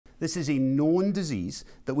This is a known disease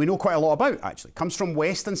that we know quite a lot about, actually. It comes from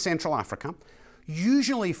West and Central Africa,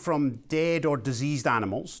 usually from dead or diseased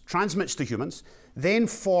animals, transmits to humans, then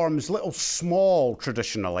forms little small,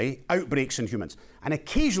 traditionally, outbreaks in humans. And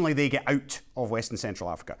occasionally they get out of West and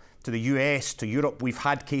Central Africa to the US, to Europe. We've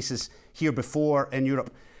had cases here before in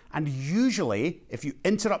Europe. And usually, if you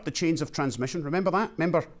interrupt the chains of transmission, remember that?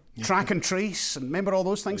 Remember track and trace, and remember all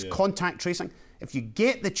those things? Contact tracing. If you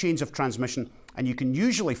get the chains of transmission, and you can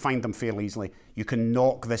usually find them fairly easily, you can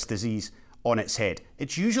knock this disease on its head.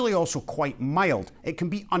 It's usually also quite mild. It can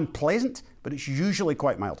be unpleasant, but it's usually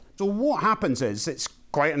quite mild. So what happens is it's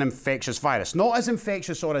quite an infectious virus. Not as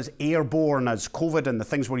infectious or as airborne as COVID and the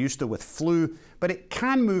things we're used to with flu, but it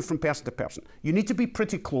can move from person to person. You need to be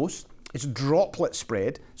pretty close. It's droplet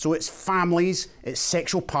spread, so it's families, it's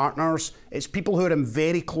sexual partners, it's people who are in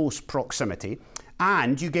very close proximity,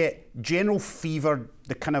 and you get general fever,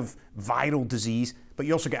 the kind of viral disease, but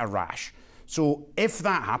you also get a rash. So if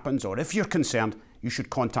that happens, or if you're concerned, you should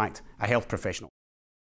contact a health professional.